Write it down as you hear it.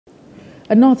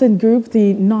A Northern group,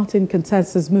 the Northern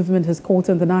Consensus Movement, has called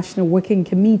on the National Working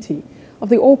Committee of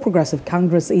the All Progressive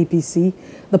Congress APC,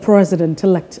 the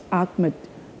President-elect Ahmed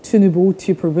Tinubu,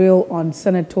 to prevail on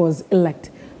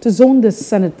senators-elect to zone the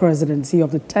Senate presidency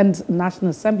of the 10th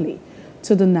National Assembly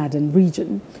to the Northern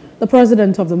region. The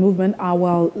president of the movement,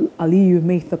 Awal Aliyu,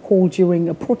 made the call during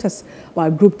a protest by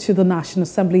a group to the National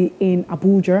Assembly in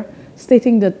Abuja,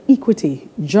 stating that equity,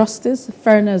 justice,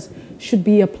 fairness should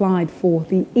be applied for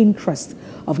the interest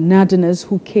of Northerners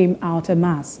who came out en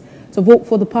masse to vote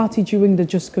for the party during the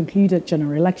just concluded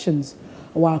general elections,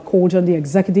 while called on the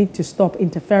executive to stop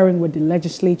interfering with the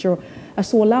legislature as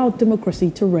to allow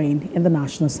democracy to reign in the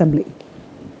National Assembly.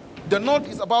 The North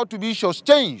is about to be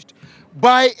changed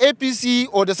by APC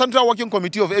or the Central Working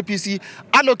Committee of APC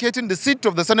allocating the seat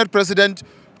of the Senate President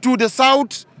to the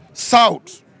South.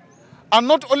 And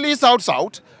not only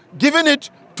South, giving it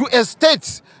to a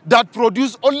state that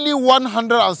produced only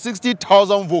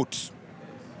 160,000 votes.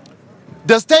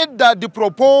 The state that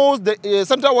the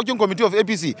Central Working Committee of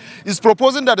APC is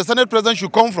proposing that the Senate President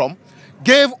should come from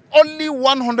gave only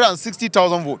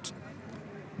 160,000 votes.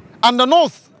 And the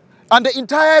North and the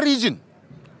entire region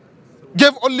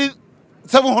gave only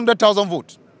 700,000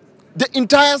 votes. The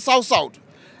entire South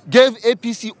gave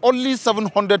APC only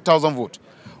 700,000 votes.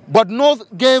 But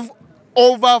North gave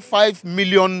over 5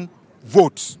 million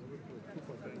votes.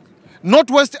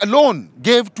 Northwest alone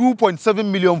gave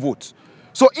 2.7 million votes.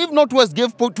 So if Northwest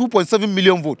gave 2.7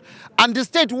 million votes, and the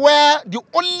state where the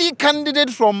only candidate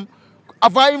from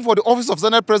vying for the office of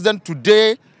Senate President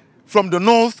today from the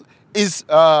North is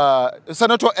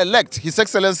Senator-elect, His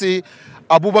Excellency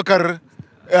Abubakar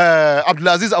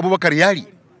Abdulaziz Abubakar Yari.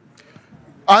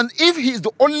 And if he is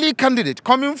the only candidate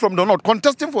coming from the North,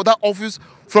 contesting for that office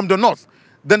from the North,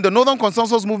 then the Northern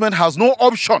Consensus Movement has no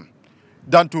option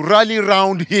than to rally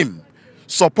around him,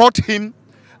 support him,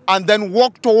 and then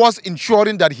work towards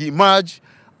ensuring that he emerge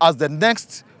as the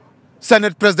next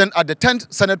Senate President, at the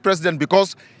 10th Senate President,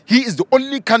 because he is the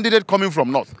only candidate coming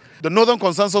from North. The Northern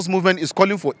Consensus Movement is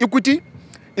calling for equity,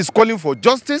 is calling for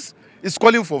justice, is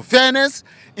calling for fairness,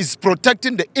 is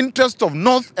protecting the interest of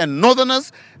North and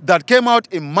Northerners that came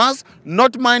out in mass,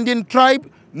 not minding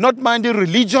tribe, not minding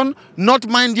religion, not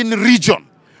minding region,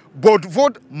 but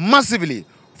vote massively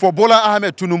for Bola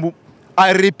Ahmed Tinubu.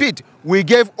 I repeat, we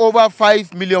gave over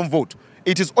 5 million votes.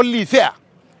 It is only fair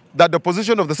that the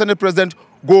position of the Senate President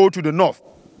go to the North.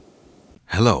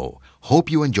 Hello, hope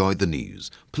you enjoyed the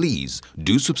news. Please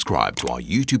do subscribe to our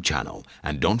YouTube channel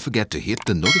and don't forget to hit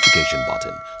the notification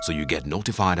button so you get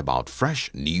notified about fresh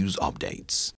news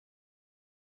updates.